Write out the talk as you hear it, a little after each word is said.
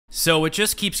So it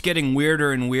just keeps getting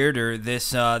weirder and weirder,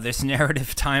 this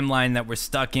narrative timeline that we're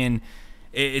stuck in.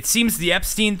 It seems the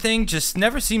Epstein thing just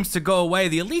never seems to go away.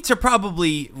 The elites are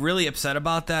probably really upset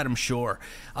about that, I'm sure.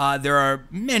 There are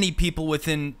many people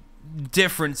within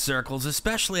different circles,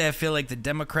 especially I feel like the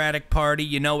Democratic Party.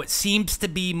 You know, it seems to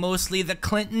be mostly the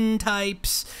Clinton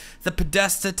types, the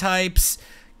Podesta types,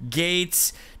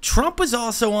 Gates. Trump was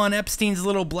also on Epstein's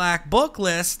little black book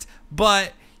list,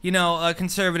 but you know,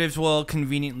 conservatives will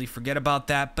conveniently forget about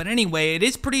that. But anyway, it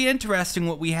is pretty interesting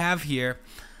what we have here.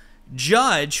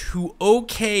 Judge who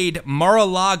okayed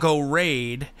Mar-a-Lago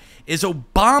raid is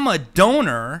Obama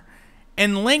donor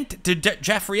and linked to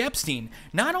Jeffrey Epstein.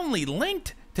 Not only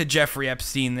linked to Jeffrey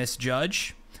Epstein, this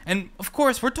judge. And, of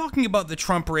course, we're talking about the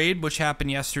Trump raid, which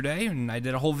happened yesterday. And I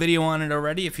did a whole video on it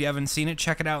already. If you haven't seen it,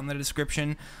 check it out in the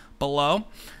description below.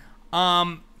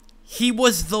 He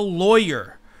was the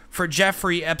lawyer for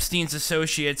Jeffrey Epstein's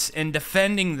associates in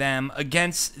defending them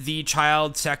against the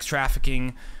child sex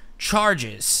trafficking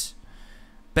charges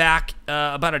back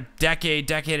about a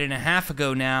decade and a half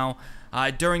ago now,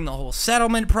 during the whole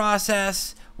settlement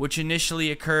process, which initially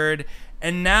occurred.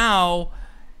 And now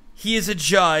he is a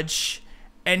judge,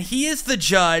 and he is the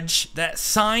judge that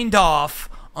signed off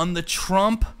on the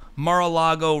Trump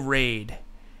Mar-a-Lago raid.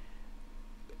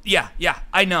 Yeah,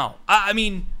 I know. I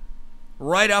mean,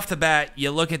 right off the bat,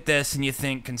 you look at this and you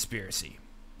think conspiracy.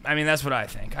 I mean, that's what I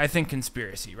think. I think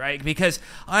conspiracy, right? Because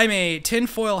I'm a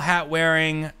tinfoil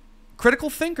hat-wearing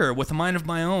critical thinker with a mind of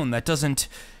my own that doesn't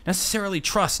necessarily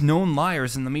trust known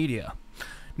liars in the media.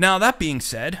 Now, that being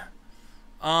said,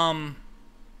 what's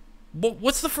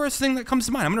the first thing that comes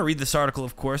to mind? I'm going to read this article,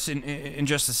 of course, in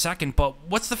just a second, but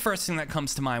what's the first thing that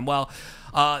comes to mind? Well,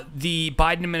 the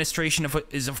Biden administration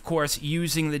is, of course,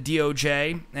 using the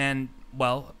DOJ and,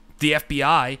 well, the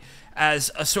FBI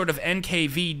as a sort of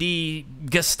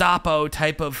NKVD, Gestapo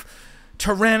type of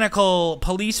tyrannical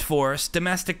police force,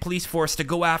 domestic police force, to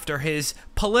go after his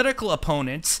political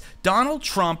opponents. Donald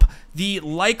Trump, the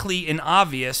likely and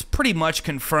obvious, pretty much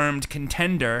confirmed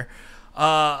contender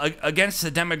against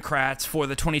the Democrats for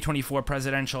the 2024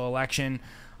 presidential election.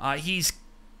 He's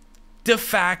de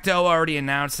facto already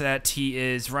announced that he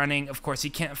is running. Of course, he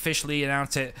can't officially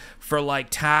announce it for like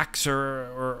tax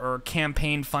or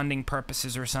campaign funding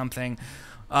purposes or something.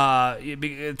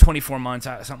 24 months,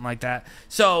 something like that.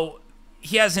 So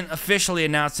he hasn't officially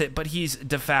announced it, but he's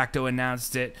de facto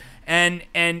announced it. And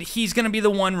he's going to be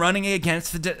the one running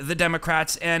against the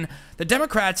Democrats. And the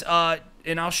Democrats,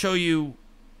 and I'll show you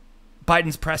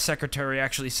Biden's press secretary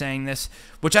actually saying this,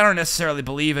 which I don't necessarily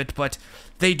believe it, but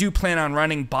they do plan on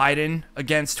running Biden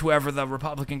against whoever the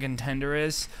Republican contender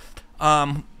is.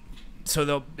 So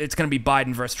it's going to be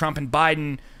Biden versus Trump, and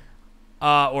Biden,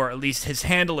 or at least his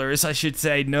handlers, I should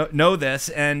say, know this,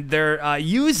 and they're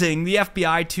using the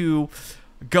FBI to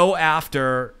go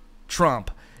after Trump.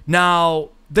 Now,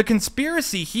 the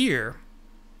conspiracy here,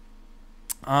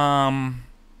 well,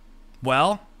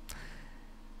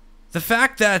 the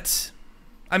fact that,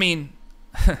 I mean,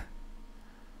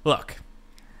 look,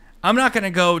 I'm not going to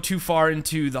go too far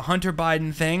into the Hunter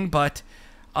Biden thing, but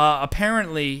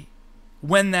apparently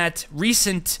when that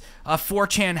recent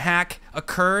 4chan hack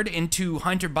occurred into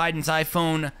Hunter Biden's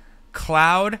iPhone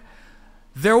cloud,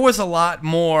 there was a lot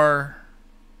more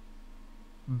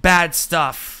bad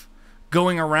stuff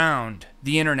going around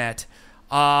the internet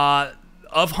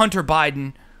of Hunter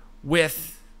Biden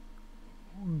with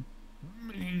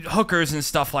hookers and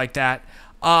stuff like that,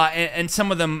 and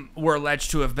some of them were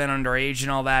alleged to have been underage and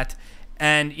all that.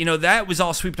 And you know, that was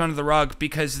all swept under the rug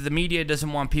because the media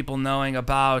doesn't want people knowing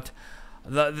about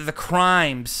the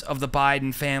crimes of the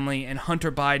Biden family and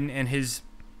Hunter Biden and his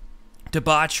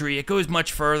debauchery. It goes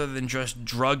much further than just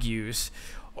drug use.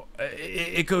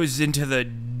 It goes into the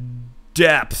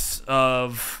depths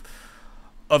of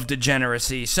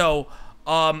degeneracy. So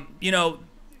you know,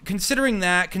 considering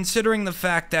the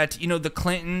fact that, you know, the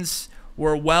Clintons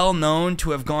were well known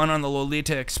to have gone on the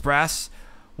Lolita Express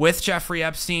with Jeffrey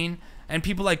Epstein, and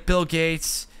people like Bill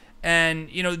Gates,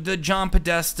 and, you know, the John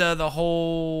Podesta, the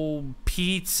whole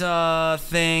pizza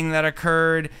thing that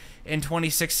occurred in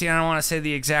 2016. I don't want to say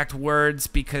the exact words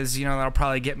because, you know, that'll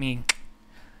probably get me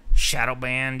shadow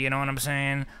banned, you know what I'm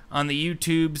saying, on the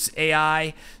YouTube's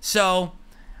AI. So,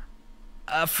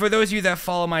 for those of you that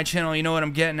follow my channel, you know what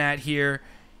I'm getting at here.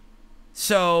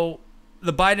 So,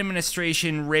 the Biden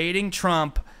administration raiding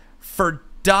Trump for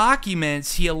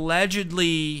documents he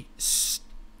allegedly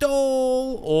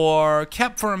stole or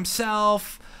kept for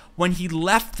himself when he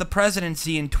left the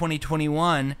presidency in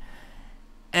 2021.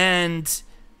 And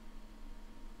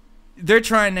they're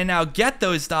trying to now get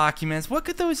those documents. What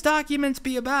could those documents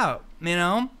be about? You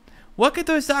know? What could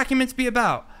those documents be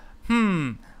about?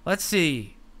 Let's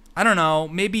see. I don't know.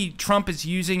 Maybe Trump is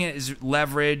using it as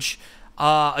leverage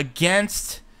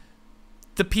against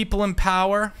the people in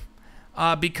power,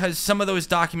 because some of those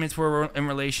documents were in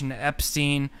relation to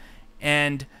Epstein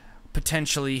and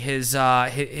potentially his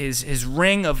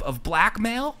ring of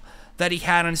blackmail that he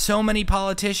had on so many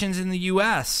politicians in the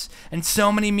U.S. and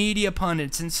so many media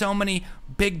pundits and so many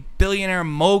big billionaire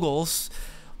moguls,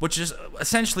 which is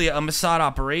essentially a Mossad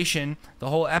operation,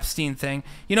 the whole Epstein thing.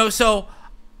 You know, so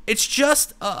it's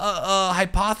just a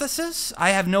hypothesis. I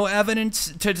have no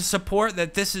evidence to support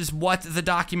that this is what the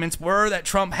documents were that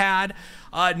Trump had.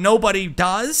 Nobody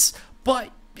does,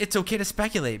 but it's okay to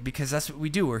speculate because that's what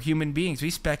we do. We're human beings. We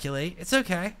speculate. It's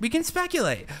okay. We can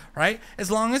speculate, right?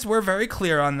 As long as we're very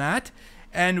clear on that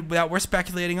and that we're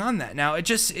speculating on that. Now,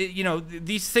 you know,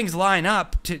 these things line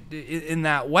up in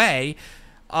that way.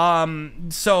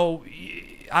 So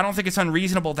I don't think it's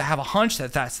unreasonable to have a hunch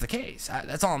that that's the case.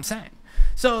 That's all I'm saying.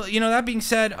 So, you know, that being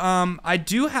said, I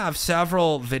do have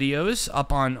several videos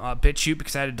up on BitChute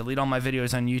because I had to delete all my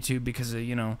videos on YouTube because of,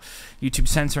 you know, YouTube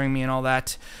censoring me and all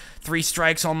that. 3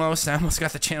 strikes almost. I almost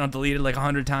got the channel deleted like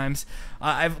 100 times.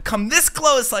 I've come this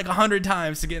close like 100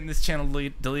 times to getting this channel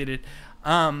deleted.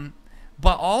 But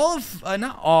all of,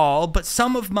 not all, but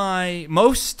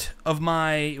most of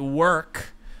my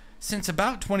work since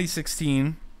about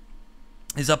 2016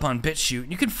 is up on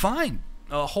BitChute. You can find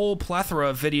a whole plethora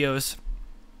of videos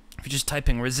if you're just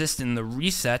typing resisting the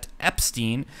reset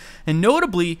Epstein. And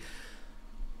notably,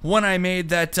 one I made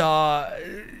that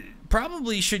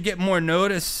probably should get more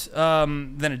notice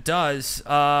than it does,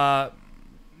 the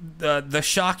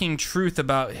shocking truth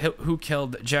about who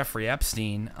killed Jeffrey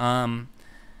Epstein.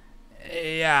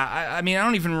 Yeah, I mean, I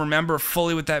don't even remember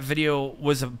fully what that video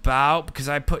was about because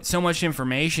I put so much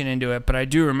information into it, but I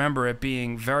do remember it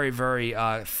being very, very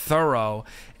thorough,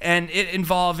 and it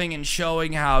involving and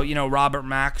showing how, you know, Robert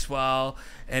Maxwell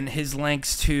and his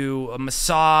links to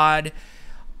Mossad,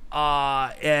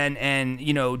 and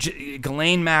you know,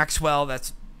 Ghislaine Maxwell,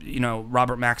 that's, you know,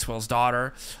 Robert Maxwell's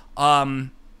daughter,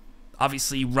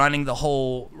 obviously running the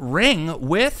whole ring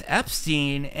with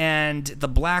Epstein, and the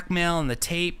blackmail and the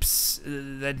tapes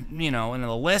that, you know, and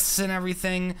the lists and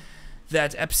everything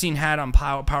that Epstein had on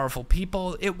powerful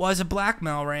people. It was a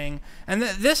blackmail ring. And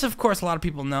this, of course, a lot of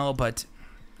people know, but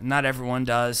not everyone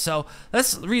does. So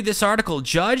let's read this article.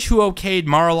 Judge who okayed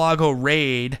Mar-a-Lago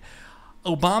raid.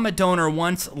 Obama donor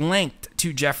once linked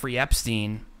to Jeffrey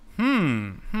Epstein.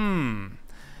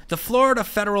 The Florida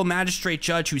federal magistrate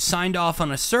judge who signed off on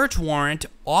a search warrant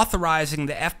authorizing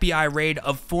the FBI raid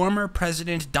of former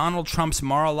President Donald Trump's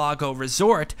Mar-a-Lago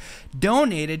resort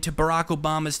donated to Barack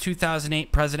Obama's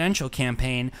 2008 presidential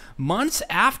campaign months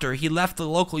after he left the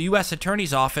local U.S.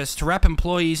 Attorney's office to rep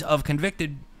employees of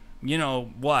convicted, you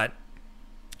know what,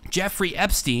 Jeffrey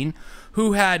Epstein,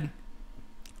 who had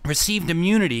received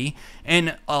immunity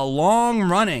in a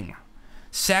long-running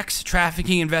sex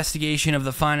trafficking investigation of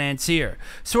the financier.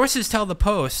 Sources tell the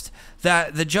Post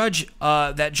that Judge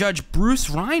Bruce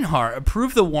Reinhart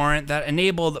approved the warrant that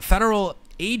enabled federal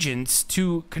agents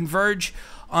to converge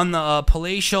on the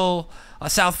palatial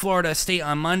South Florida estate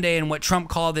on Monday in what Trump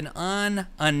called an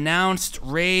unannounced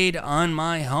raid on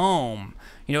my home.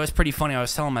 You know, it's pretty funny. I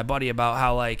was telling my buddy about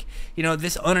how, like, you know,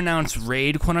 this unannounced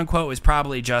raid, quote unquote, was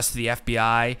probably just the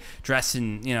FBI dressed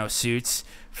in, you know, suits,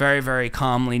 very, very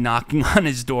calmly knocking on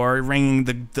his door, ringing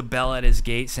the bell at his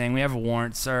gate saying, "We have a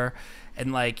warrant, sir."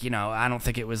 And, like, you know, I don't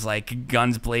think it was like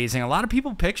guns blazing. A lot of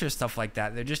people picture stuff like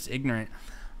that. They're just ignorant.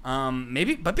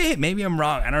 Maybe I'm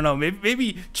wrong. I don't know.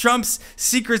 Maybe Trump's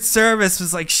Secret Service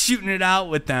was like shooting it out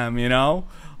with them, you know?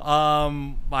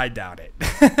 I doubt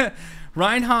it.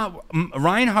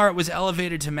 Reinhart was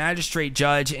elevated to magistrate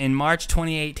judge in March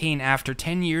 2018 after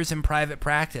 10 years in private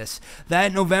practice.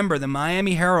 That November, the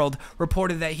Miami Herald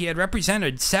reported that he had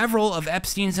represented several of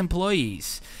Epstein's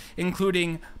employees,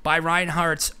 including, by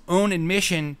Reinhart's own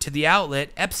admission to the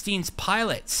outlet, Epstein's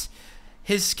pilots,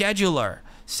 his scheduler,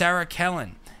 Sarah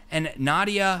Kellen, and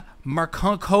Nadia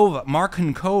Marcinkova,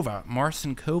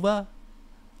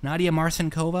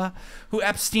 who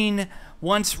Epstein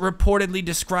once reportedly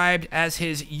described as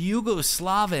his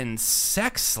Yugoslavian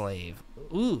sex slave.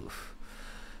 Oof.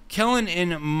 Kellen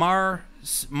and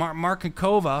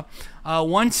Marcinkova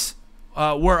once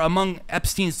were among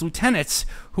Epstein's lieutenants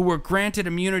who were granted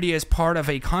immunity as part of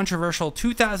a controversial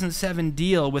 2007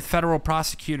 deal with federal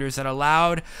prosecutors that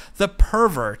allowed the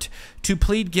pervert to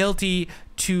plead guilty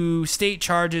to state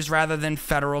charges rather than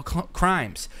federal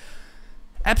crimes.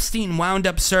 Epstein wound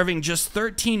up serving just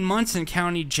 13 months in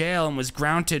county jail and was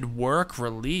granted work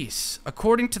release.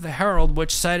 According to the Herald,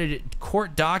 which cited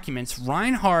court documents,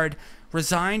 Reinhardt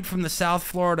resigned from the South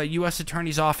Florida U.S.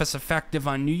 Attorney's Office effective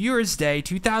on New Year's Day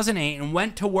 2008 and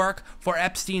went to work for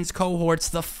Epstein's cohorts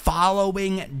the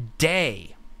following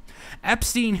day.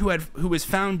 Epstein, who was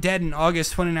found dead in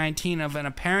August 2019 of an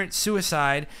apparent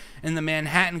suicide in the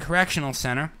Manhattan Correctional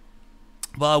Center,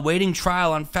 while awaiting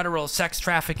trial on federal sex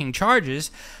trafficking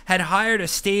charges, had hired a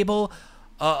stable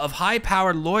of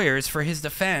high-powered lawyers for his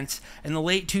defense in the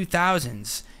late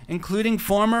 2000s, including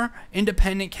former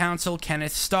independent counsel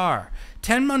Kenneth Starr.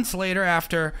 10 months later,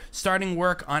 after starting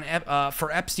work on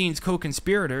for Epstein's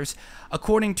co-conspirators,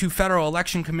 according to Federal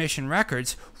Election Commission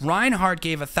records, Reinhardt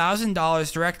gave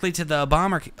 $1,000 directly to the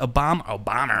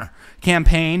Obama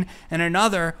campaign and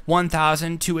another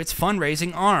 $1,000 to its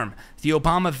fundraising arm, the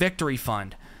Obama Victory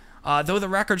Fund. Though the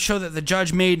records show that the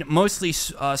judge made mostly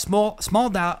small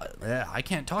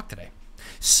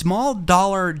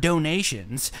dollar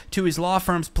donations to his law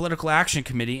firm's political action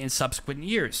committee in subsequent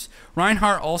years.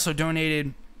 Reinhardt also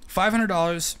donated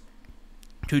 $500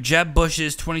 to Jeb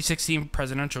Bush's 2016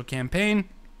 presidential campaign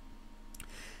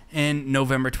in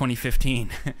November 2015.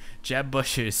 Jeb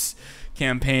Bush's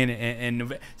campaign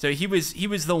in so he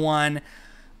was the one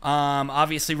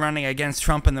obviously running against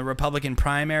Trump in the Republican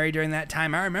primary during that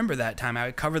time. I remember that time. I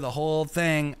would cover the whole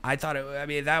thing.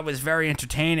 That was very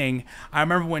entertaining. I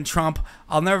remember when Trump,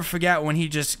 I'll never forget when he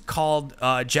just called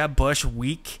Jeb Bush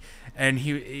weak. And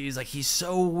he's like, he's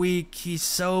so weak, he's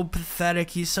so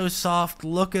pathetic, he's so soft,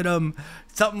 look at him.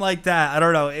 Something like that. I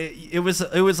don't know. It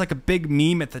was like a big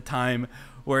meme at the time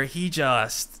where he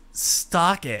just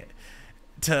stuck it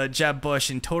to Jeb Bush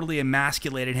and totally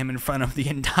emasculated him in front of the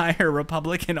entire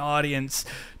Republican audience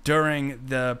during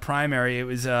the primary. It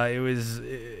was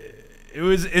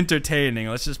entertaining.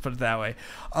 Let's just put it that way.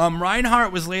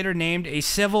 Reinhardt was later named in a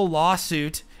civil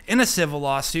lawsuit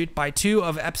by two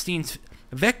of Epstein's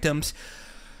victims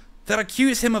that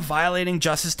accused him of violating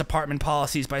Justice Department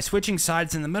policies by switching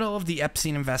sides in the middle of the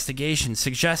Epstein investigation,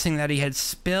 suggesting that he had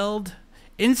spilled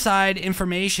inside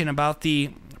information about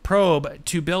the probe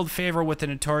to build favor with the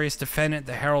notorious defendant,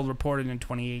 the Herald reported in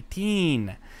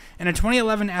 2018. In a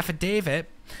 2011 affidavit,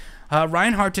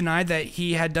 Reinhardt denied that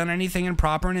he had done anything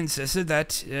improper and insisted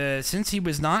that since he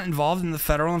was not involved in the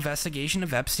federal investigation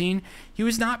of Epstein, he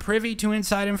was not privy to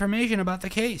inside information about the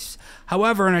case.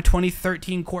 However, in a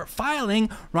 2013 court filing,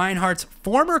 Reinhardt's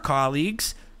former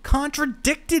colleagues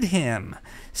contradicted him,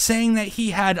 saying that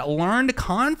he had learned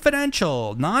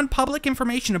confidential, non-public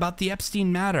information about the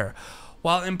Epstein matter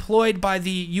while employed by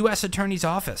the U.S. Attorney's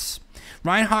Office.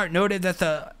 Reinhardt noted that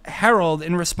the Herald,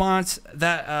 in response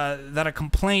that a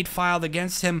complaint filed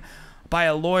against him by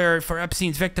a lawyer for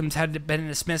Epstein's victims had been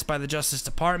dismissed by the Justice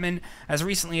Department. As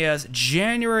recently as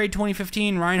January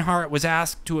 2015, Reinhardt was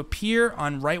asked to appear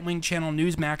on right-wing channel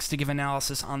Newsmax to give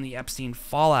analysis on the Epstein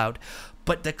fallout,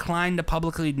 but declined to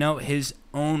publicly note his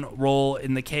own role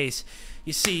in the case.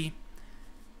 You see,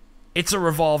 it's a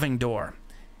revolving door.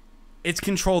 It's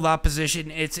controlled opposition.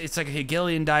 It's like a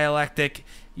Hegelian dialectic.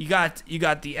 You got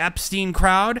the Epstein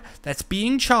crowd that's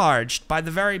being charged by the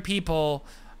very people,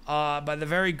 by the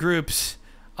very groups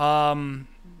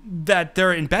that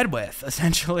they're in bed with,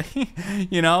 essentially.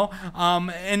 You know,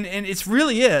 and it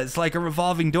really is like a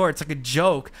revolving door. It's like a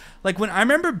joke. Like when I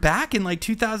remember back in like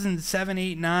 2007,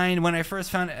 8, 9, when I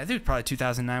first found, I think it was probably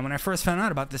 2009 when I first found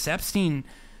out about this Epstein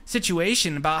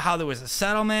situation, about how there was a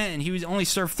settlement and he was only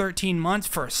served 13 months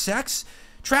for a sex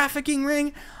trafficking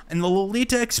ring and the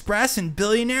Lolita Express and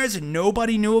billionaires, and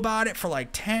nobody knew about it for like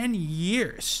 10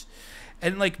 years.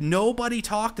 And like nobody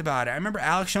talked about it. I remember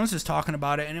Alex Jones was talking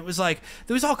about it, and it was like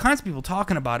there was all kinds of people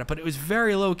talking about it, but it was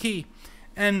very low key.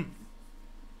 And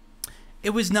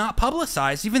it was not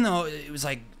publicized, even though it was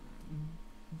like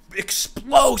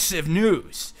explosive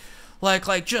news. Like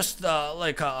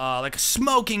a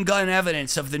smoking gun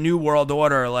evidence of the New World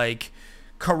Order, like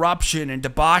corruption and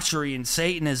debauchery and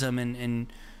Satanism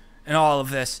and all of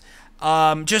this.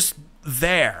 Just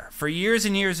there for years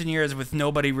and years and years with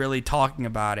nobody really talking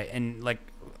about it. And like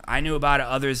I knew about it,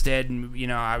 others did, and you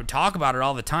know, I would talk about it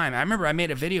all the time. I remember I made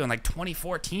a video in like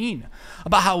 2014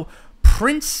 about how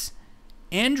Prince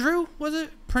Andrew, was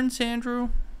it? Prince Andrew?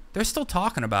 They're still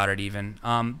talking about it even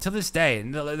to this day.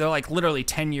 And they're like literally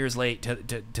 10 years late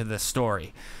to the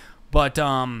story. But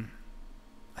I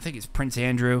think it's Prince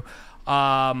Andrew.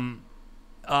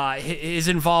 His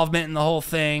involvement in the whole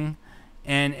thing.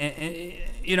 And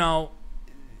you know,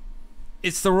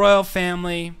 it's the royal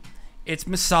family. It's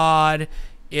Mossad.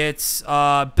 It's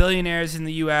billionaires in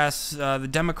the U.S., the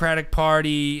Democratic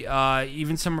Party,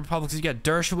 even some Republicans. You got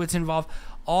Dershowitz involved.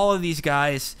 all of these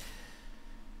guys.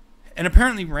 And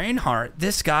apparently Reinhardt,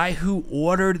 this guy who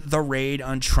ordered the raid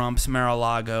on Trump's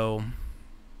Mar-a-Lago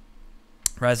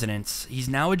residence, he's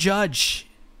now a judge.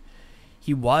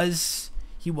 He was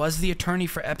the attorney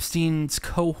for Epstein's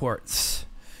cohorts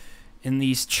in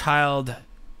these child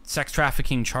sex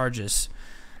trafficking charges.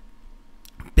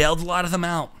 Bailed a lot of them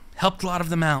out. Helped a lot of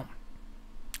them out.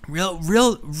 Real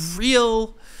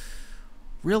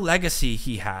legacy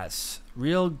he has.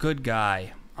 Real good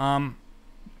guy.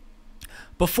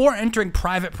 Before entering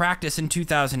private practice in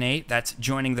 2008, that's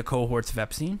joining the cohorts of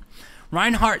Epstein,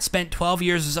 Reinhardt spent 12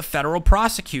 years as a federal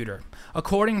prosecutor.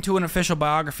 According to an official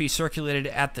biography circulated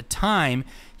at the time,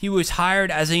 he was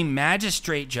hired as a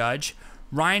magistrate judge.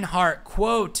 Reinhardt,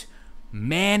 quote,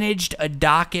 managed a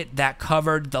docket that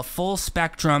covered the full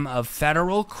spectrum of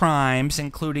federal crimes,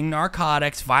 including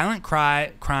narcotics, violent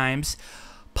crimes,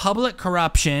 public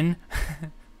corruption,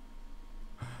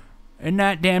 isn't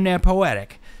that damn near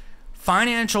poetic,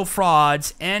 financial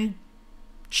frauds, and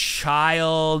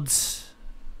child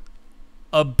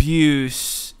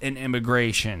abuse and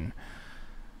immigration.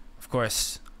 Of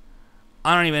course,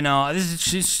 I don't even know.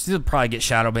 She'll probably get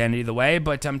shadow banned either way,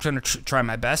 but I'm trying to try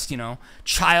my best, you know.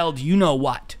 Child, you know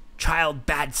what? Child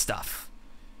bad stuff.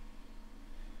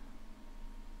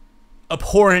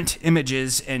 Abhorrent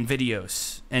images and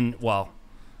videos. And, well,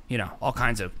 you know, all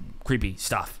kinds of creepy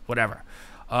stuff. Whatever.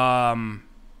 So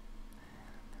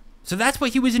that's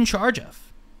what he was in charge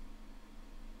of.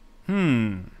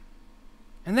 And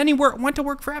then he went to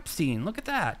work for Epstein. Look at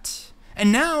that.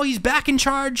 And now he's back in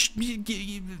charge,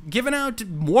 giving out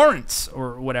warrants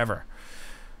or whatever.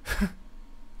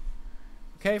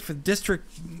 Okay, for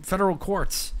federal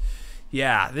courts.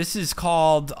 Yeah, this is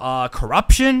called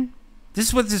corruption. This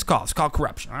is what this is called. It's called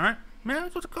corruption, all right? Man,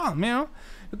 that's what it's called, you know?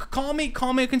 Call me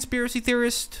a conspiracy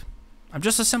theorist. I'm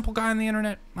just a simple guy on the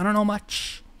internet. I don't know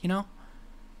much, you know?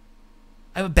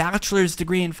 I have a bachelor's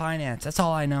degree in finance. That's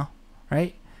all I know,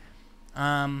 right?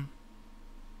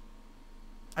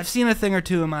 I've seen a thing or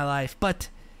two in my life, but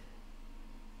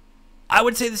I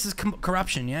would say this is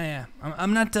corruption. Yeah.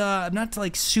 I'm not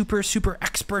like super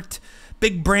expert,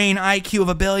 big brain IQ of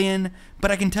 1 billion,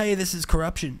 but I can tell you this is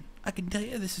corruption.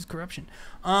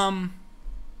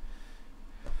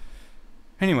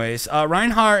 Anyways,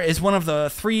 Reinhardt is one of the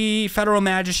 3 federal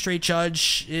magistrate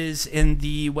judges in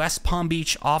the West Palm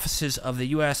Beach offices of the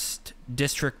U.S.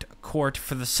 District Court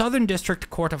for the Southern District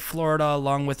Court of Florida,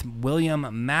 along with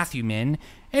William Matthewman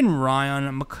and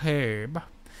Ryan McCabe.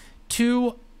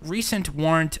 2 recent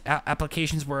warrant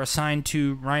applications were assigned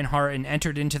to Reinhardt and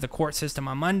entered into the court system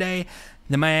on Monday,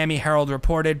 the Miami Herald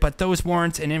reported, but those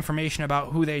warrants and information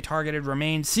about who they targeted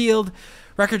remained sealed.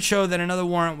 Records show that another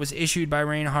warrant was issued by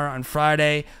Reinhardt on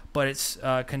Friday, but its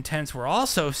contents were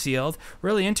also sealed.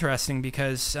 Really interesting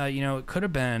because, you know, it could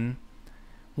have been,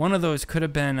 one of those could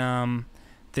have been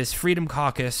this Freedom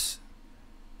Caucus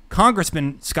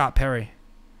Congressman Scott Perry,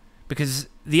 because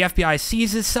the FBI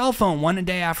seized his cell phone one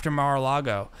day after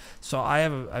Mar-a-Lago. So I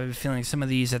have a feeling some of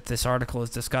these that this article is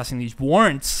discussing, these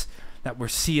warrants that were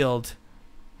sealed,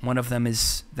 one of them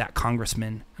is that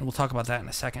congressman, and we'll talk about that in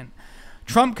a second.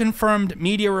 Trump confirmed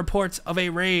media reports of a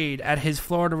raid at his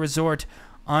Florida resort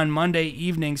on Monday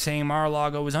evening, saying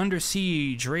Mar-a-Lago was under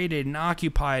siege, raided, and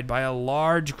occupied by a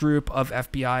large group of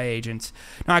FBI agents.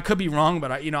 Now, I could be wrong,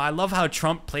 but I love how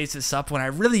Trump plays this up when I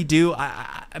really do.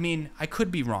 I mean, I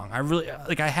could be wrong. I've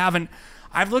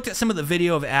looked at some of the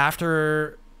video of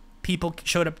after people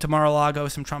showed up to Mar-a-Lago,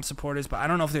 some Trump supporters, but I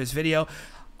don't know if there's video.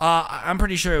 I'm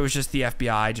pretty sure it was just the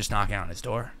FBI just knocking on his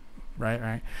door.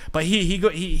 Right. But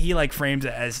he like frames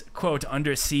it as, quote,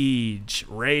 under siege,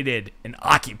 raided, and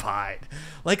occupied.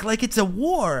 Like it's a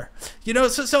war. You know,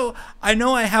 so I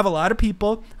know I have a lot of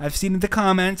people, I've seen the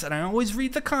comments, and I always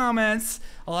read the comments,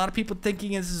 a lot of people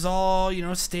thinking this is all, you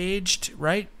know, staged,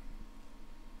 right?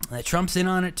 That Trump's in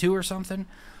on it too or something.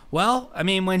 Well, I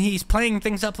mean, when he's playing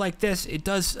things up like this, it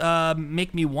does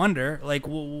make me wonder, like,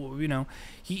 you know,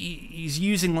 he's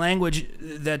using language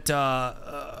that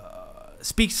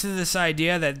speaks to this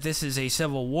idea that this is a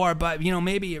civil war, but, you know,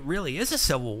 maybe it really is a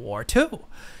civil war too.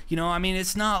 You know, I mean,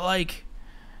 it's not like,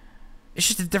 it's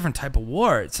just a different type of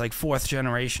war. It's like 4th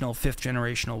generational, 5th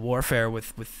generational warfare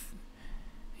with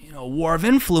you know, a war of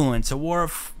influence, a war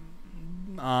of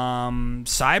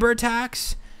cyber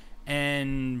attacks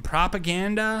and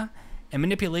propaganda and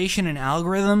manipulation and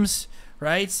algorithms,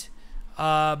 right?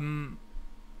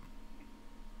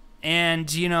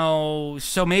 And, you know,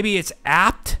 so maybe it's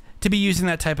apt to be using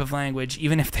that type of language,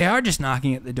 even if they are just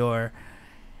knocking at the door,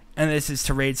 and this is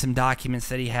to raid some documents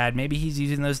that he had. Maybe he's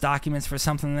using those documents for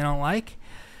something they don't like.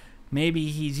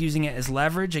 Maybe he's using it as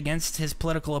leverage against his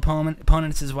political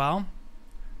opponents as well.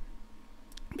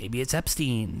 Maybe it's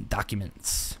Epstein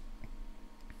documents.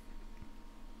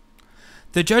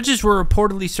 The judges were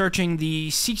reportedly searching the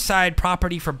seaside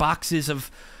property for boxes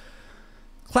of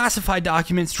classified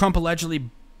documents Trump allegedly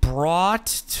brought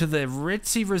to the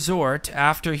ritzy resort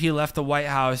after he left the White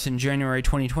House in January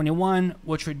 2021,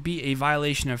 which would be a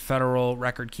violation of federal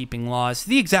record-keeping laws.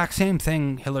 The exact same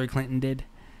thing Hillary Clinton did,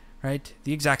 right?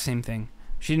 The exact same thing.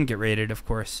 She didn't get raided, of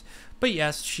course. But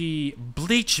yes, she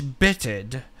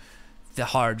bleach-bitted the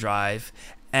hard drive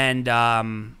and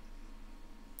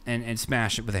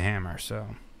smashed it with a hammer.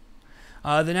 So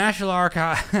the National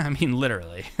Archive, I mean,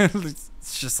 literally.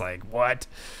 It's just like, what?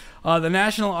 The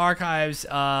National Archives,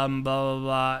 blah, blah,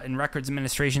 blah, and Records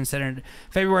Administration said in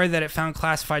February that it found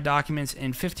classified documents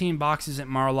in 15 boxes at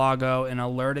Mar-a-Lago and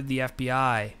alerted the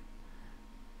FBI.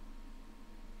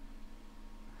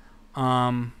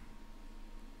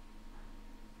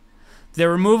 The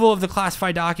removal of the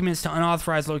classified documents to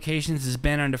unauthorized locations is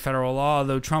banned under federal law,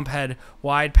 although Trump had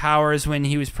wide powers when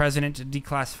he was president to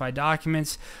declassify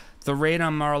documents. The raid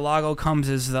on Mar-a-Lago comes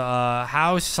as the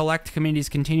House Select Committee's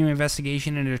continuing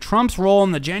investigation into Trump's role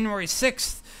in the January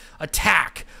 6th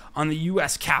attack on the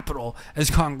U.S. Capitol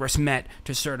as Congress met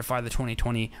to certify the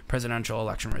 2020 presidential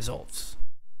election results.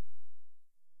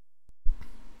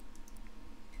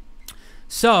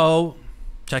 So,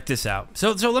 check this out.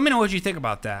 So let me know what you think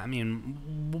about that. I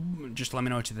mean, just let me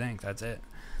know what you think. That's it.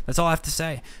 That's all I have to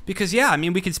say. Because, yeah, I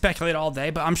mean, we could speculate all day,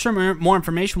 but I'm sure more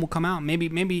information will come out. Maybe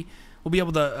we'll be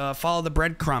able to follow the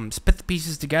breadcrumbs, put the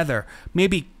pieces together.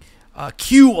 Maybe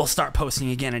Q will start posting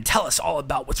again and tell us all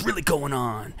about what's really going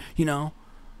on. You know?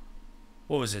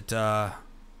 What was it?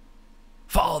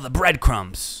 Follow the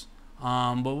breadcrumbs.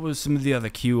 What was some of the other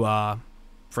Q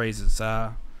phrases?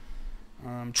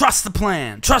 Trust the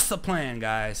plan. Trust the plan,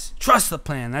 guys. Trust the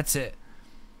plan. That's it.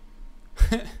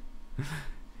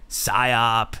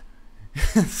 PSYOP.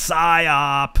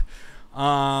 PSYOP.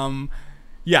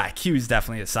 Yeah, Q is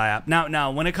definitely a PSYOP.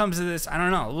 Now, when it comes to this, I don't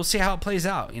know. We'll see how it plays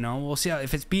out. You know, we'll see how,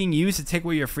 if it's being used to take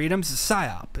away your freedoms, it's a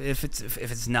PSYOP. If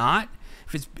it's not,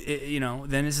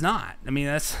 then it's not. I mean,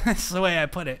 that's the way I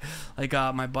put it. Like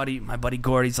my buddy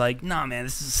Gordy's like, nah, man,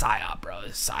 this is a PSYOP, bro.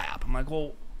 This is a PSYOP. I'm like,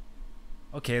 well,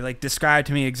 okay, like describe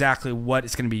to me exactly what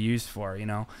it's going to be used for. You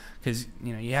know, because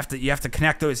you have to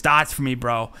connect those dots for me,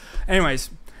 bro. Anyways,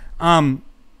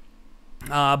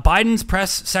 Biden's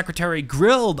press secretary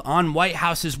grilled on White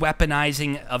House's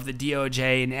weaponizing of the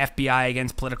DOJ and FBI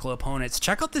against political opponents.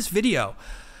 Check out this video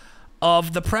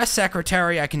of the press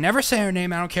secretary. I can never say her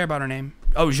name. I don't care about her name.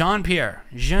 Oh, Jean-Pierre.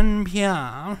 She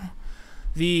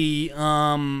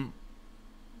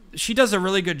does a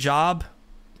really good job,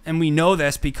 and we know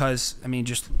this because, I mean,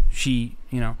 just she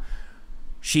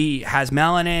has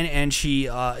melanin and she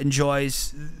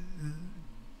enjoys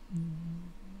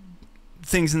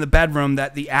things in the bedroom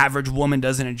that the average woman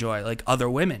doesn't enjoy, like other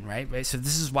women, right? So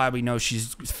this is why we know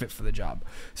she's fit for the job.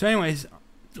 So anyways,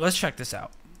 let's check this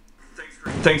out.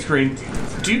 Thanks, Green.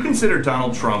 Do you consider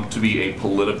Donald Trump to be a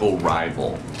political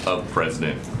rival of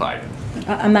President Biden?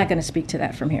 I'm not going to speak to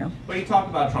that from here. Well, you talk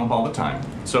about Trump all the time.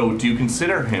 So do you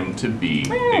consider him to be...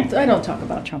 I don't talk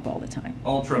about Trump all the time.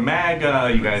 Ultra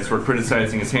MAGA, you guys were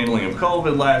criticizing his handling of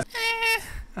COVID last...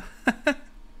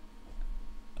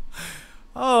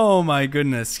 Oh my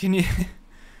goodness! Can you?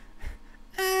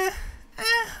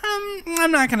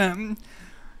 I'm not gonna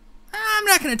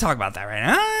talk about that right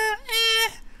now.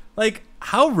 Like,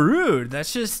 how rude!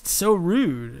 That's just so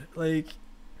rude. Like,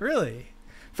 really,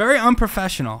 very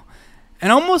unprofessional,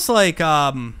 and almost like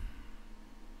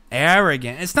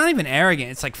arrogant. It's not even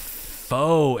arrogant. It's like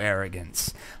faux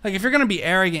arrogance. Like, if you're gonna be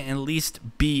arrogant, at least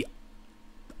be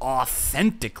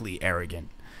authentically arrogant.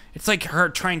 It's like her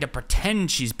trying to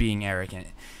pretend she's being arrogant.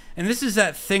 And this is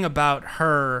that thing about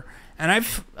her, and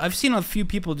I've seen a few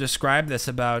people describe this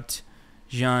about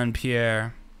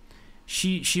Jean-Pierre.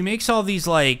 She makes all these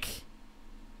like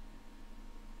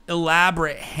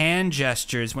elaborate hand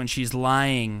gestures when she's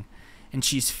lying, and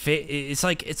it's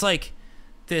like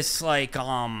this like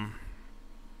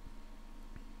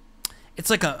it's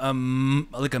like a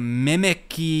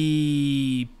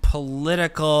mimicky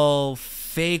political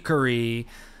fakery,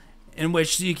 in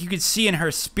which you could see in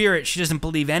her spirit she doesn't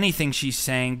believe anything she's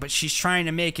saying, but she's trying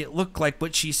to make it look like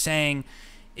what she's saying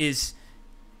is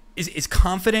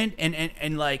confident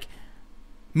and like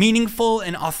meaningful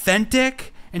and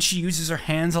authentic. And she uses her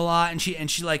hands a lot, and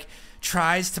she like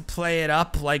tries to play it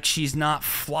up like she's not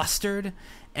flustered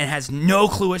and has no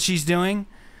clue what she's doing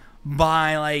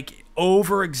by like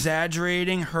over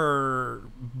exaggerating her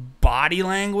body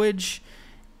language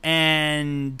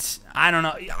And I don't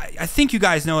know. I think you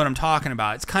guys know what I'm talking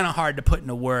about. It's kind of hard to put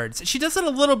into words. She does it a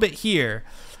little bit here.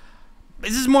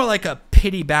 This is more like a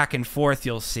pity back and forth,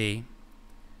 you'll see.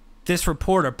 This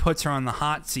reporter puts her on the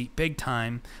hot seat big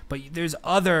time, but there's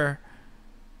other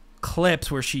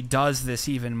clips where she does this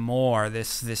even more,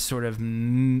 this sort of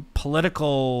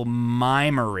political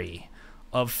mimery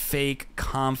of fake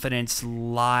confidence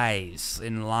lies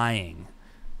in lying.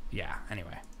 Yeah,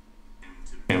 anyway.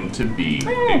 Him to be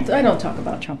I don't talk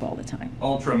about Trump all the time.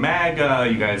 ultra MAGA.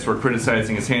 You guys were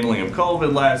criticizing his handling of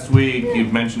COVID last week.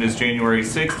 You've mentioned his January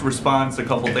 6th response a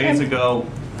couple days ago.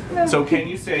 So can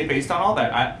you say, based on all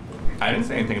that, I didn't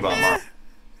say anything about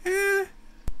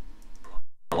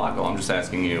Mar-a-Lago. I'm just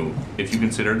asking you if you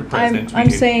consider the president to be... I'm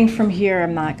saying from here,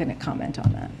 I'm not going to comment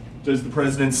on that. Does the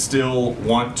president still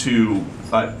want to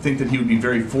think that he would be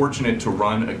very fortunate to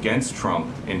run against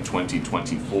Trump in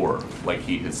 2024, like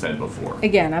he has said before?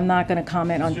 Again, I'm not going to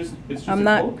comment on... It's just I'm a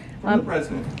not, quote from the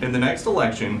president. In the next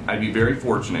election, I'd be very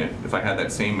fortunate if I had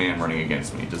that same man running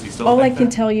against me. Does he still all I think can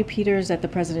that? tell you, Peter, is that the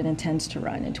president intends to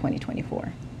run in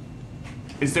 2024.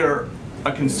 Is there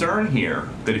a concern here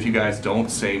that if you guys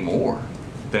don't say more,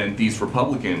 then these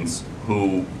Republicans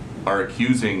who are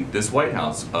accusing this White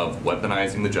House of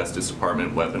weaponizing the Justice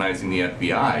Department, weaponizing the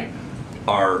FBI,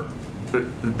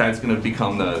 that's going to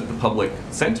become the public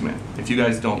sentiment? If you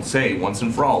guys don't say once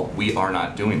and for all, we are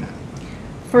not doing that.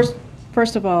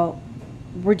 First of all,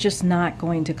 we're just not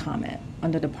going to comment on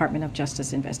the Department of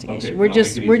Justice investigation.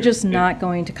 Okay, we're just not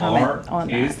going to comment on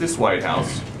that. Is this White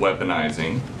House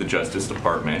weaponizing the Justice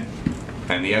Department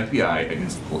and the FBI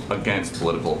against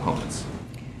political opponents?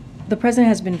 The president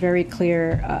has been very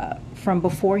clear from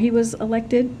before he was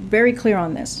elected, very clear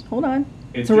on this. Hold on.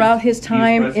 Throughout his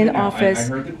time in office. I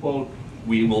heard the quote.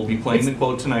 We will be playing the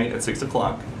quote tonight at 6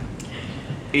 o'clock.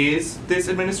 Is this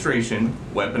administration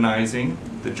weaponizing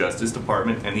the Justice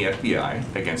Department and the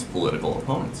FBI against political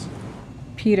opponents?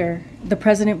 Peter, the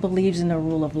president believes in the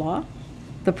rule of law.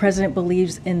 The president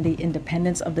believes in the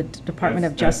independence of the Department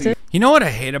of Justice. You know what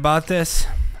I hate about this?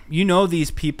 You know these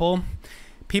people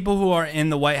who are in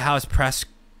the White House press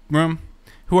room,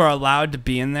 who are allowed to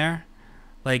be in there,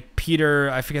 like Peter,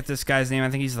 I forget this guy's name. I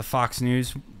think he's the Fox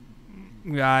News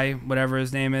guy, whatever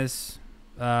his name is.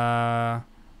 You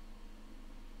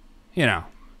know,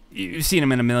 you've seen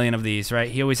him in a million of these, right?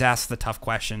 He always asks the tough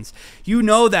questions. You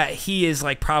know that he is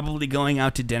like probably going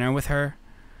out to dinner with her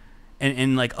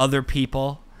and like other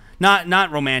people.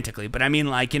 Not romantically, but I mean,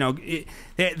 like, you know,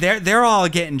 they're all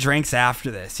getting drinks after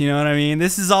this. You know what I mean?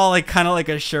 This is all like kind of like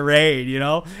a charade, you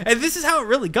know. And this is how it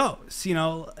really goes. You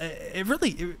know, it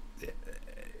really.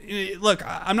 Look,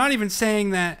 I'm not even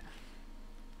saying that.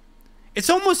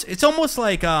 It's almost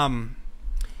like you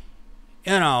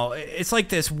know, it's like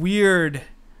this weird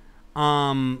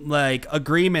like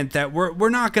agreement that we're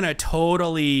not gonna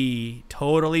totally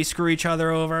screw each other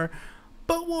over.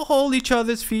 But we'll hold each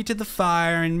other's feet to the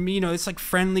fire, and, you know, it's like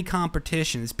friendly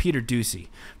competition. It's Peter Ducey.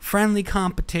 Friendly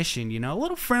competition, you know? A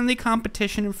little friendly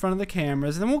competition in front of the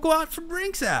cameras, and then we'll go out for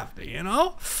drinks after, you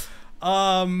know?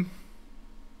 I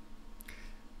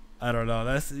don't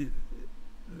know.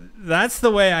 That's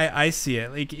the way I see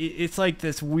it. Like, it's like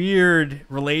this weird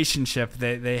relationship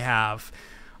that they have.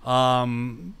 At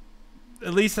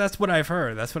least that's what I've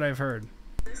heard.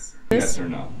 Yes or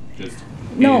no?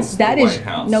 No, that is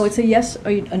no. It's a yes or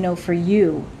a no for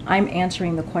you. I'm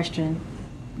answering the question.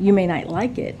 You may not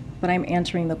like it, but I'm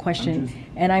answering the question,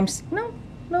 and I'm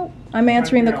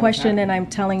answering the question, and I'm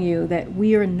telling you that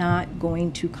we are not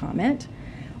going to comment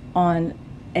on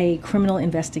a criminal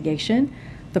investigation.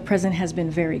 The president has been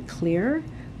very clear.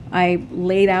 I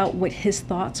laid out what his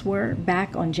thoughts were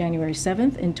back on January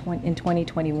 7th in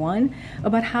 2021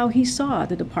 about how he saw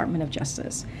the Department of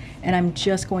Justice. And I'm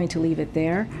just going to leave it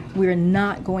there. We're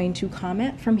not going to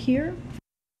comment from here.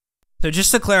 So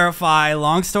just to clarify,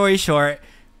 long story short,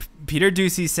 Peter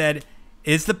Ducey said,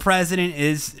 is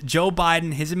Joe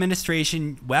Biden, his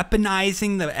administration,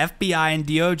 weaponizing the FBI and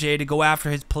DOJ to go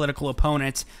after his political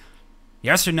opponents?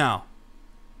 Yes or no?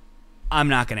 I'm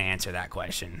not going to answer that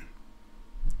question.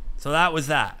 So that was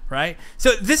that, right?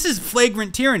 So this is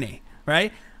flagrant tyranny,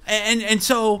 right? And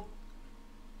so,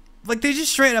 like, they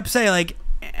just straight up say, like,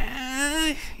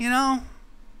 you know,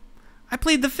 I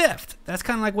plead the fifth. That's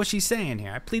kind of like what she's saying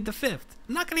here. I plead the fifth.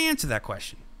 I'm not going to answer that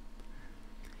question.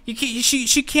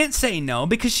 She can't say no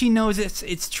because she knows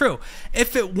it's true.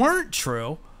 If it weren't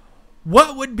true,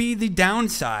 what would be the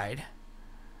downside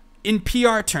in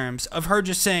PR terms of her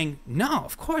just saying, no,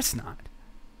 of course not?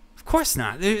 Of course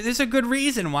not. There's a good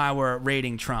reason why we're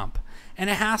raiding Trump.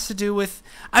 And it has to do with,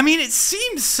 I mean, it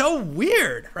seems so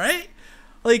weird, right?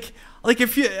 Like, like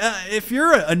if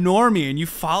you're a normie and you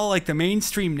follow like the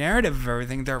mainstream narrative of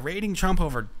everything, they're raiding Trump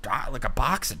over like a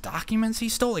box of documents he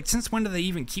stole. Like, since when do they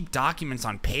even keep documents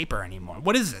on paper anymore?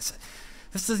 What is this?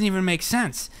 This doesn't even make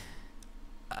sense.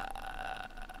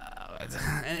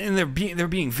 And they're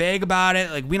being vague about it.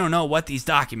 Like, we don't know what these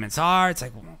documents are. It's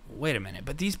like, wait a minute.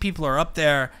 But these people are up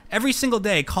there every single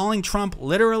day calling Trump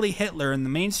literally Hitler in the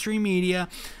mainstream media,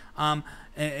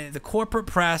 the corporate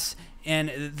press, and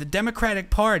the Democratic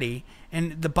Party,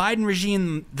 and the Biden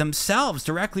regime themselves,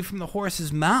 directly from the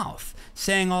horse's mouth,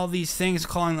 saying all these things,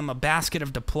 calling them a basket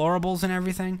of deplorables and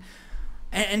everything.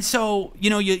 And so, you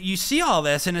know, you see all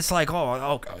this, and it's like,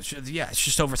 yeah, it's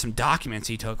just over some documents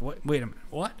he took. Wait a minute,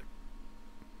 what?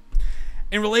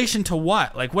 In relation to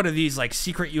what? Like, what are these, like,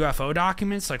 secret UFO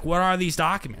documents? Like, what are these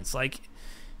documents? Like,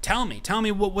 tell me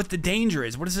what the danger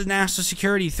is. What is the national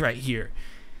security threat here?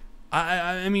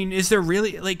 I mean, is there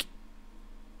really, like...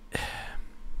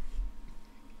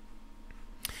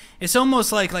 It's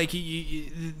almost like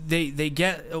they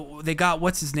got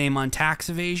what's his name on tax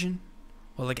evasion,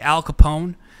 or like Al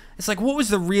Capone. It's like, what was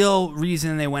the real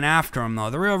reason they went after him,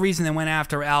 though? The real reason they went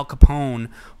after Al Capone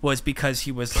was because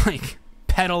he was like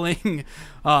peddling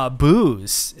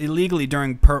booze illegally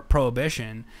during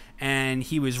Prohibition, and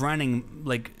he was running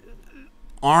like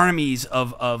armies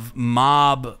of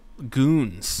mob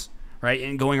goons, right,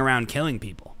 and going around killing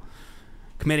people,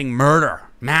 committing murder,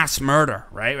 mass murder,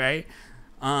 right.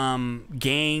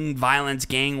 Gang violence,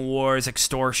 gang wars,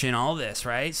 extortion, all this,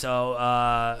 right? So,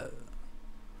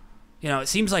 you know, it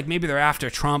seems like maybe they're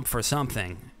after Trump for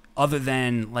something other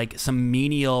than like some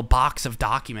menial box of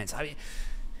documents. I mean,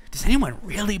 does anyone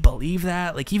really believe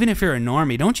that? Like, even if you're a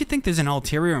normie, don't you think there's an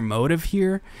ulterior motive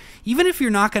here? Even if you're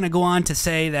not going to go on to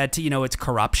say that, you know, it's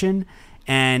corruption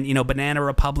and, you know, Banana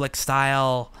Republic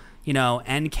style, you know,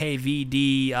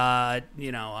 NKVD,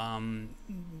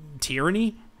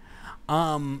 tyranny.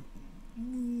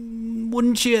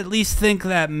 Wouldn't you at least think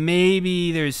that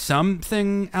maybe there's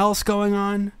something else going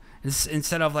on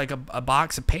instead of like a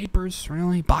box of papers?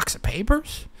 Really? Box of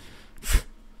papers?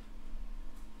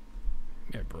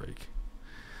 Get a break.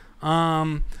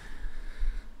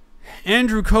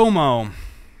 Andrew Cuomo.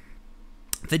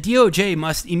 The DOJ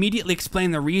must immediately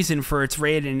explain the reason for its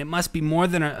raid, and it must be more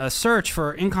than a search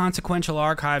for inconsequential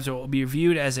archives, or it will be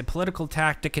viewed as a political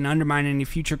tactic and undermine any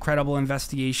future credible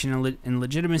investigation and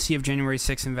legitimacy of January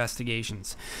 6th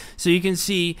investigations. So you can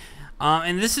see,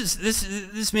 and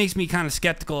this makes me kind of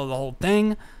skeptical of the whole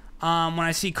thing. When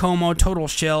I see Cuomo, total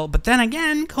shill. But then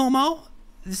again, Cuomo,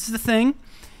 this is the thing.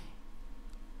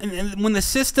 And when the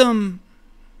system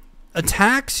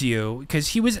attacks you, because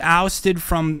he was ousted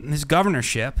from his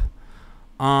governorship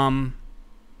in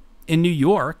New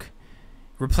York,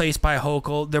 replaced by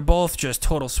Hochul. They're both just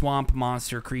total swamp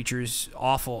monster creatures,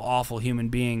 awful human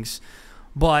beings.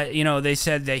 But, you know, they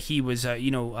said that he was,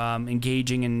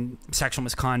 engaging in sexual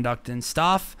misconduct and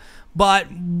stuff. But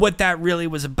what that really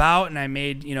was about, and I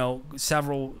made, you know,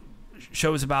 several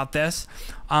shows about this,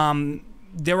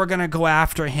 they were going to go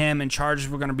after him, and charges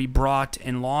were going to be brought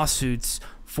in lawsuits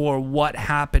for what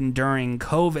happened during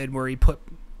COVID, where he put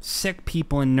sick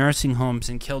people in nursing homes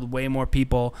and killed way more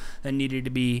people than needed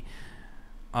to be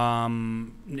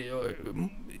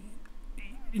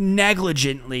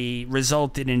negligently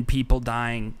resulted in people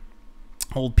dying,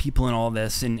 old people and all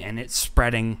this, and it's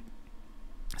spreading.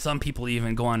 Some people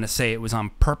even go on to say it was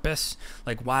on purpose.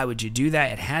 Like, why would you do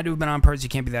that? It had to have been on purpose. You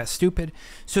can't be that stupid.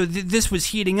 So this was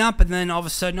heating up, and then all of a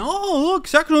sudden, oh, look,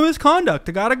 sexual misconduct.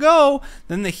 I gotta go.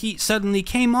 Then the heat suddenly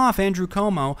came off Andrew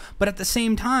Cuomo. But at the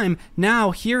same time,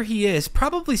 now here he is,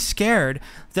 probably scared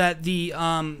that the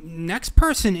next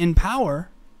person in power,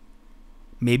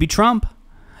 maybe Trump,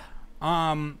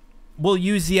 will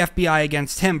use the FBI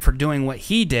against him for doing what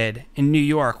he did in New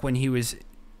York when he was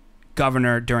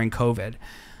governor during COVID,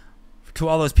 to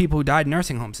all those people who died in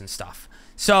nursing homes and stuff.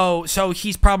 So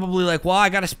he's probably like, well, I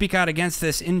got to speak out against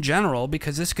this in general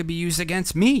because this could be used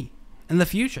against me in the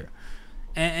future.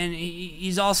 And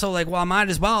he's also like, well, I might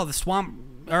as well. The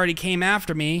swamp already came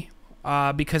after me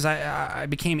because I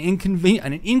became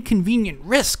an inconvenient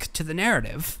risk to the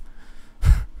narrative.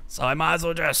 So I might as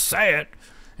well just say it.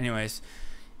 Anyways,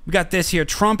 we got this here.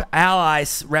 Trump ally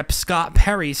Rep. Scott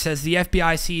Perry says the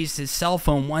FBI seized his cell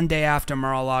phone one day after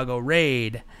Mar-a-Lago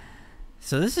raid.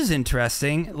 So this is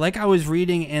interesting. Like I was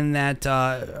reading in that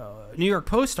New York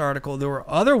Post article, there were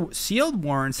other sealed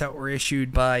warrants that were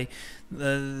issued by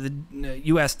the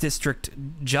U.S. district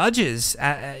judges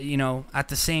at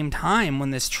the same time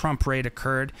when this Trump raid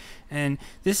occurred, and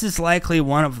this is likely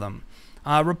one of them.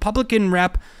 Republican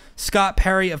Rep. Scott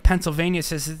Perry of Pennsylvania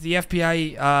says that the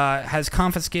FBI has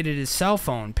confiscated his cell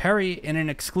phone. Perry, in an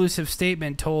exclusive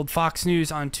statement, told Fox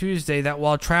News on Tuesday that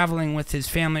while traveling with his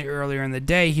family earlier in the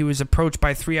day, he was approached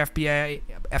by 3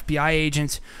 FBI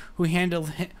agents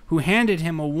who handed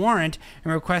him a warrant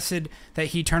and requested that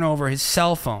he turn over his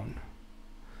cell phone.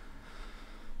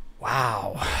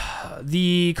 Wow.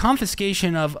 The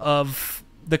confiscation of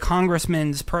the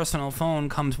congressman's personal phone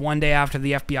comes one day after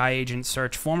the FBI agents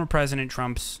searched former President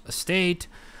Trump's estate.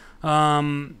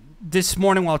 This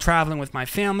morning, while traveling with my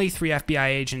family, 3 FBI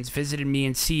agents visited me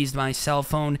and seized my cell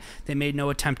phone. They made no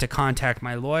attempt to contact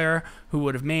my lawyer, who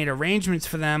would have made arrangements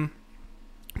for them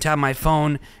to have my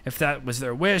phone if that was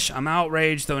their wish. I'm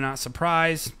outraged, though not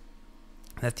surprised,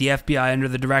 that the FBI, under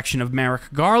the direction of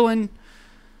Merrick Garland,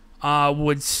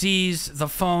 would seize the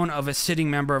phone of a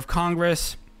sitting member of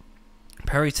Congress.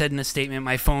 Perry said in a statement,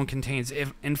 "My phone contains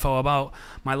info about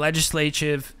my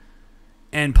legislative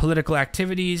and political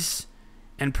activities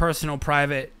and personal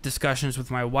private discussions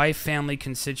with my wife, family,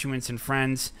 constituents, and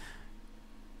friends.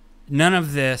 None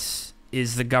of this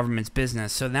is the government's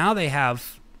business." So now they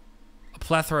have a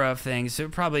plethora of things. They'll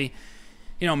probably,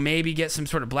 maybe get some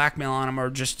sort of blackmail on him,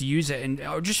 or just use it,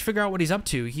 or just figure out what he's up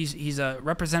to. He's a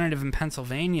representative in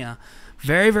Pennsylvania,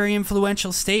 very, very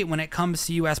influential state when it comes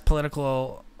to U.S.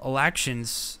 political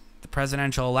elections. The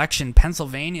presidential election,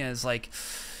 Pennsylvania is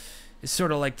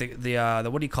sort of like the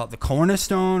what do you call it, the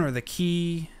cornerstone or the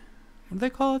key, what do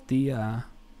they call it, there's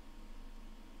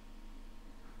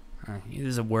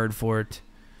a word for it,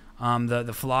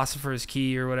 the philosopher's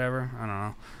key or whatever, I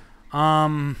don't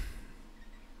know.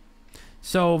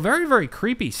 So very, very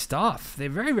creepy stuff. They're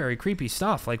very, very creepy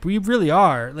stuff. Like, we really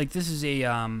are, like, this is a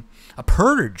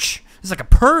purge. It's like a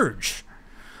purge.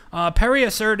 Perry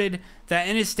asserted that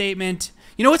in his statement,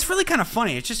 it's really kind of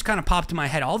funny. It just kind of popped in my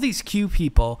head. All these Q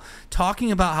people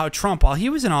talking about how Trump, while he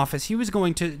was in office, he was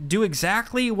going to do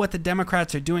exactly what the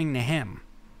Democrats are doing to him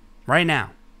right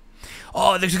now.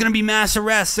 Oh, there's going to be mass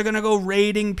arrests. They're going to go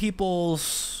raiding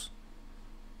people's,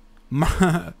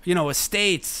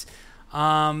 estates.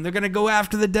 They're going to go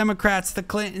after the Democrats, the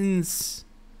Clintons,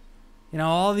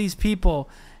 all these people.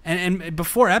 And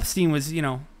before Epstein was,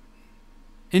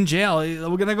 in jail,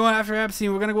 we're going to go after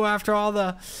Epstein. We're going to go after all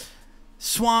the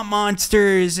swamp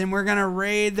monsters, and we're going to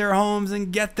raid their homes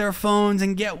and get their phones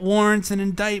and get warrants and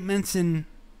indictments, and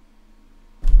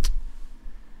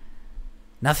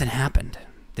nothing happened,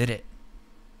 did it?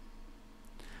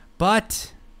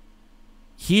 But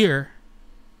here,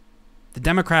 the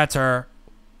Democrats are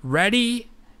ready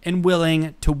and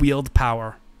willing to wield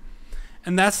power.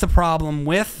 And that's the problem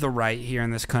with the right here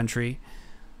in this country.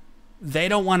 They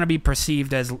don't want to be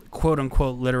perceived as,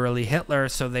 quote-unquote, literally Hitler,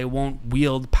 so they won't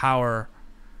wield power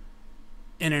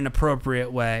in an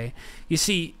appropriate way. You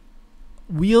see,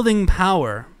 wielding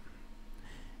power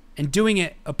and doing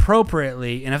it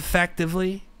appropriately and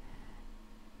effectively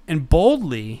and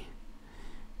boldly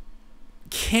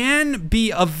can be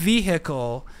a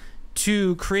vehicle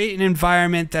to create an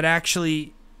environment that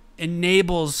actually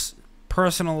enables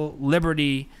personal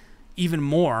liberty even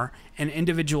more and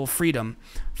individual freedom.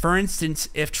 For instance,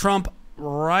 if Trump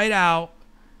right out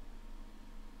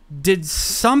did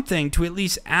something to at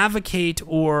least advocate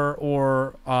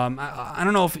or I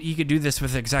don't know if he could do this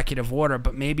with executive order,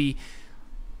 but maybe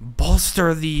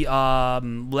bolster the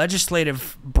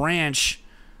legislative branch,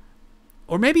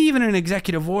 or maybe even an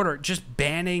executive order just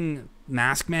banning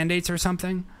mask mandates or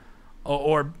something,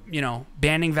 or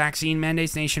banning vaccine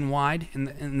mandates nationwide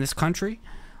in this country.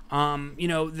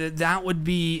 That would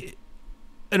be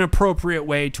an appropriate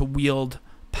way to wield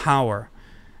power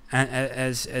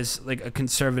as like a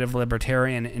conservative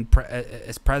libertarian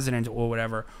as president or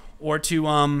whatever, or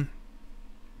to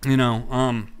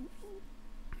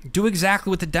do exactly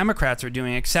what the Democrats are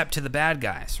doing, except to the bad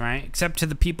guys, right? Except to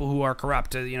the people who are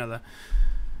corrupt, the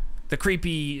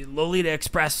creepy Lolita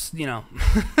Express,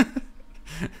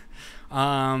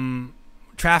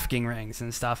 trafficking rings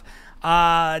and stuff.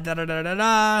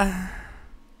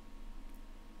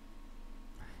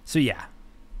 So yeah,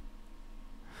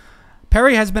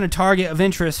 Perry has been a target of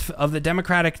interest of the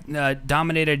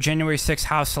Democratic-dominated January 6th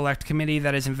House Select Committee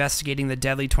that is investigating the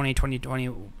deadly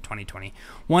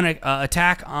 2021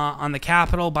 attack on the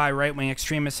Capitol by right-wing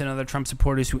extremists and other Trump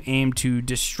supporters who aim to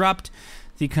disrupt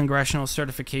the congressional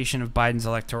certification of Biden's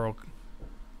electoral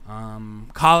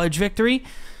college victory.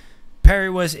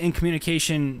 Perry was in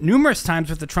communication numerous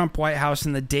times with the Trump White House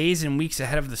in the days and weeks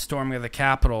ahead of the storming of the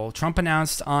Capitol. Trump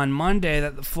announced on Monday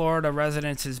that the Florida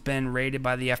residence has been raided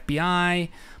by the FBI.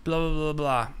 Blah blah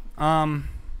blah blah.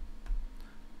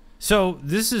 So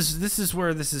this is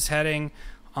where this is heading.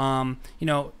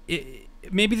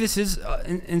 maybe this is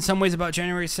in some ways about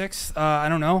January 6th. I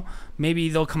don't know. Maybe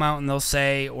they'll come out and they'll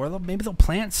say, or maybe they'll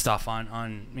plant stuff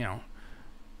on you know,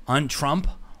 on Trump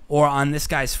or on this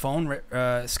guy's phone,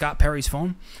 Scott Perry's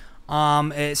phone,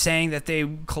 saying that they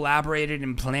collaborated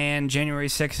and planned January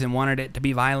 6th and wanted it to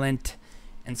be violent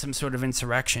and some sort of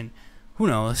insurrection. Who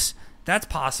knows? That's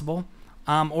possible.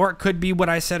 Or it could be what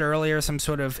I said earlier, some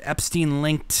sort of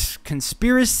Epstein-linked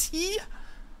conspiracy.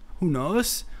 Who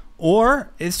knows?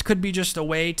 Or this could be just a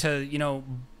way to, you know,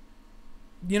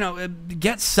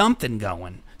 get something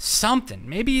going. Something.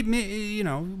 Maybe, you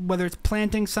know, whether it's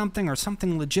planting something or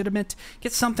something legitimate,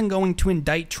 get something going to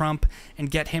indict Trump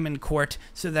and get him in court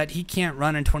so that he can't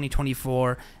run in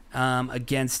 2024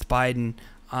 against Biden.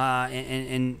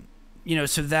 And, you know,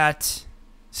 so that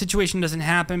situation doesn't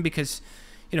happen because,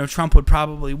 you know, Trump would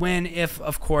probably win if,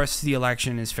 of course, the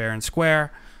election is fair and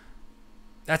square.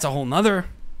 That's a whole nother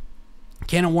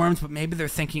can of worms, but maybe they're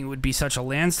thinking it would be such a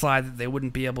landslide that they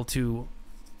wouldn't be able to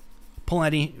pull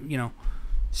any, you know,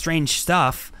 strange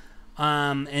stuff.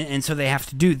 And so they have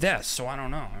to do this. So I don't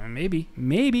know.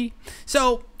 Maybe.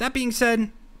 So that being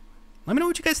said, let me know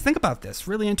what you guys think about this.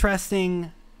 Really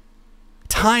interesting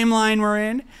timeline we're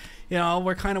in. You know,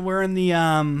 we're in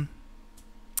the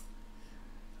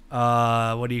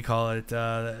what do you call it?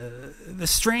 The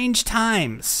strange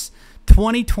times,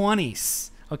 2020s.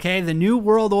 Okay, the new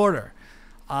world order.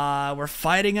 We're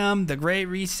fighting them, the Great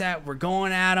Reset. We're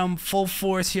going at them full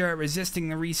force here at Resisting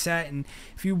the Reset. And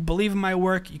if you believe in my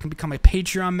work, you can become a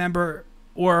Patreon member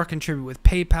or contribute with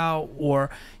PayPal or,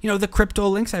 you know, the crypto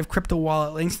links. I have crypto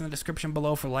wallet links in the description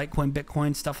below for Litecoin,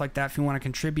 Bitcoin, stuff like that if you want to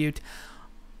contribute.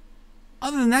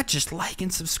 Other than that, just like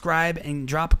and subscribe and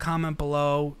drop a comment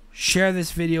below. Share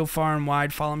this video far and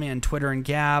wide. Follow me on Twitter and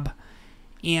Gab.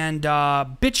 And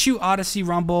BitChute, Odyssey,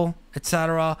 Rumble,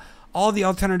 etc. All the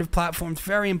alternative platforms,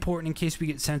 very important in case we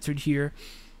get censored here.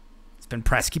 It's been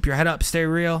Press. Keep your head up, stay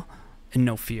real, and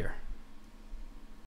no fear.